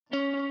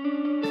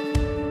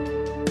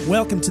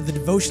Welcome to the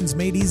Devotions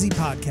Made Easy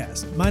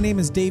podcast. My name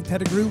is Dave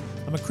Pettigrew.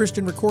 I'm a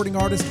Christian recording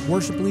artist,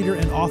 worship leader,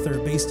 and author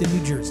based in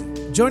New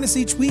Jersey. Join us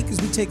each week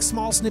as we take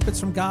small snippets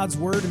from God's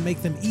Word and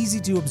make them easy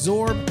to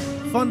absorb,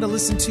 fun to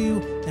listen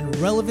to, and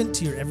relevant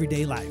to your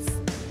everyday life.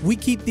 We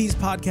keep these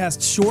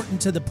podcasts short and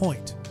to the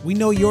point. We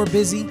know you're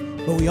busy,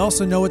 but we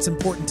also know it's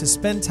important to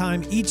spend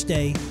time each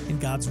day in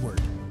God's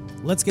Word.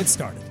 Let's get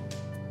started.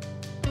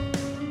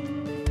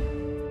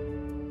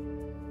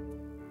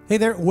 Hey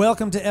there,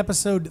 welcome to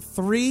episode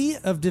 3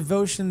 of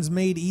Devotions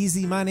Made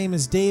Easy. My name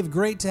is Dave.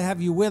 Great to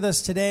have you with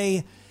us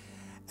today.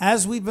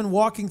 As we've been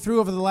walking through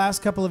over the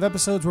last couple of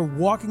episodes, we're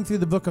walking through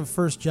the book of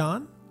 1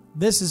 John.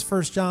 This is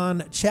 1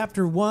 John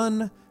chapter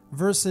 1,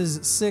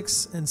 verses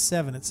 6 and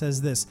 7. It says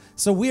this: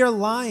 "So we are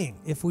lying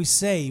if we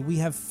say we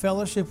have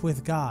fellowship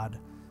with God,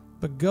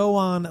 but go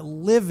on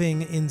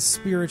living in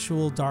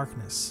spiritual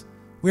darkness.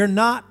 We are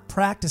not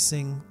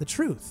practicing the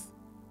truth.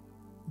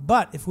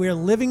 But if we are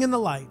living in the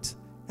light,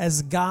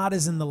 as God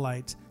is in the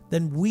light,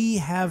 then we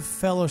have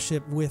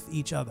fellowship with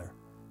each other.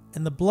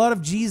 And the blood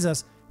of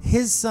Jesus,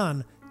 his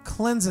Son,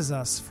 cleanses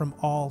us from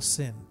all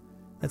sin."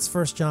 That's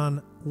 1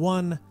 John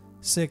 1,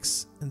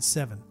 6, and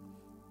 7.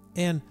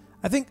 And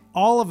I think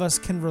all of us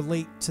can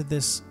relate to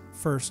this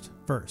first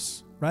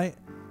verse, right?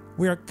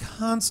 We are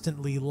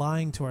constantly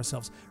lying to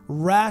ourselves,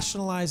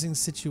 rationalizing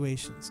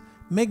situations,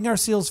 making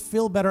ourselves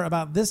feel better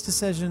about this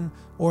decision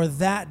or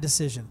that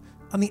decision.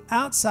 On the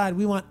outside,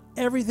 we want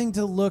everything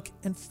to look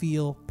and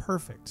feel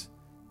perfect.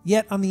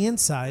 Yet on the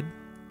inside,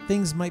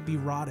 things might be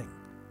rotting.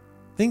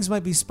 Things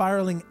might be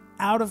spiraling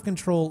out of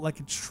control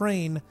like a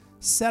train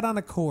set on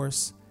a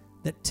course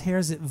that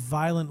tears it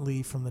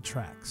violently from the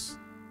tracks.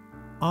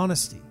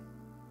 Honesty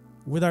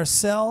with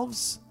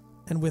ourselves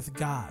and with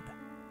God.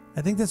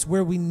 I think that's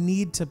where we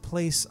need to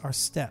place our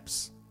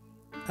steps.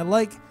 I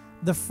like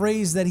the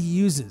phrase that he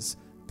uses,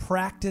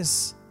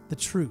 practice the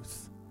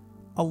truth.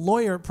 A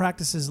lawyer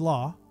practices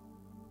law.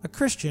 A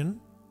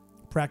Christian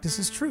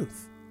practices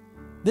truth.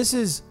 This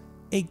is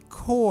a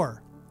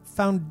core,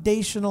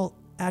 foundational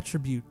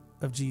attribute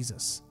of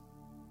Jesus.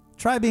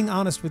 Try being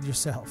honest with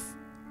yourself.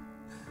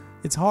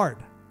 It's hard,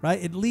 right?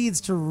 It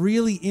leads to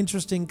really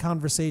interesting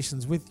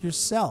conversations with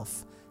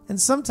yourself and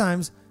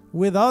sometimes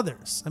with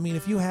others. I mean,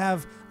 if you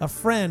have a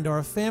friend or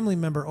a family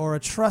member or a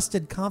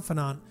trusted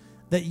confidant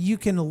that you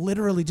can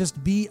literally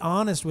just be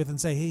honest with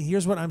and say, hey,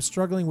 here's what I'm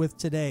struggling with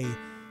today,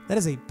 that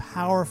is a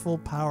powerful,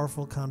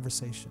 powerful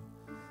conversation.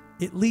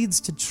 It leads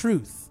to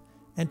truth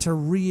and to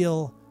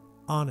real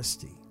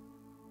honesty.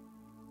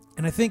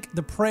 And I think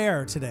the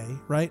prayer today,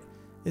 right,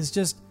 is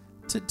just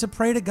to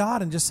pray to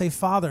God and just say,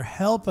 Father,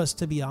 help us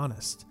to be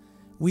honest.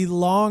 We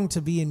long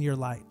to be in your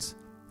light.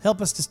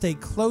 Help us to stay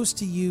close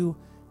to you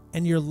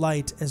and your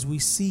light as we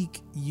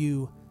seek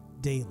you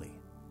daily.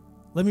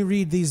 Let me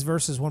read these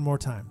verses one more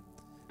time.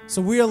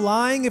 "So we are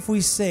lying if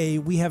we say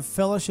we have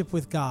fellowship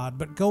with God,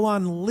 but go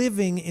on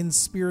living in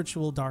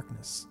spiritual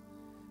darkness.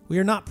 We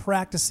are not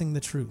practicing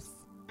the truth.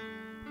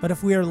 But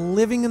if we are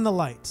living in the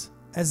light,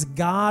 as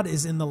God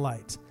is in the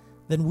light,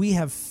 then we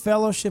have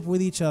fellowship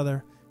with each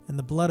other, and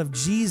the blood of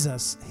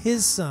Jesus,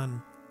 his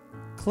Son,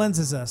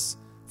 cleanses us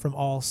from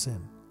all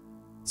sin."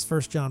 It's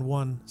 1 John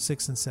 1,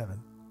 6, and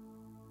 7.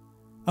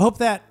 I hope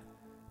that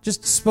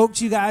just spoke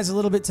to you guys a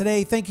little bit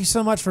today. Thank you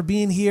so much for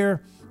being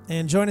here,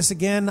 and join us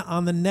again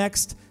on the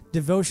next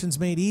Devotions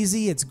Made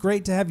Easy. It's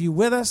great to have you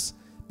with us.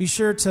 Be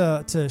sure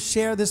to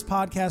share this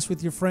podcast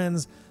with your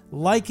friends,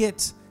 like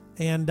it,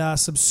 and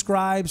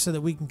subscribe so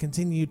that we can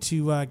continue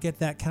to get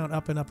that count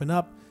up and up and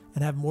up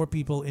and have more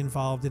people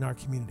involved in our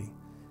community.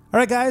 All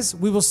right, guys,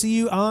 we will see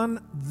you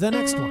on the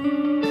next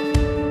one.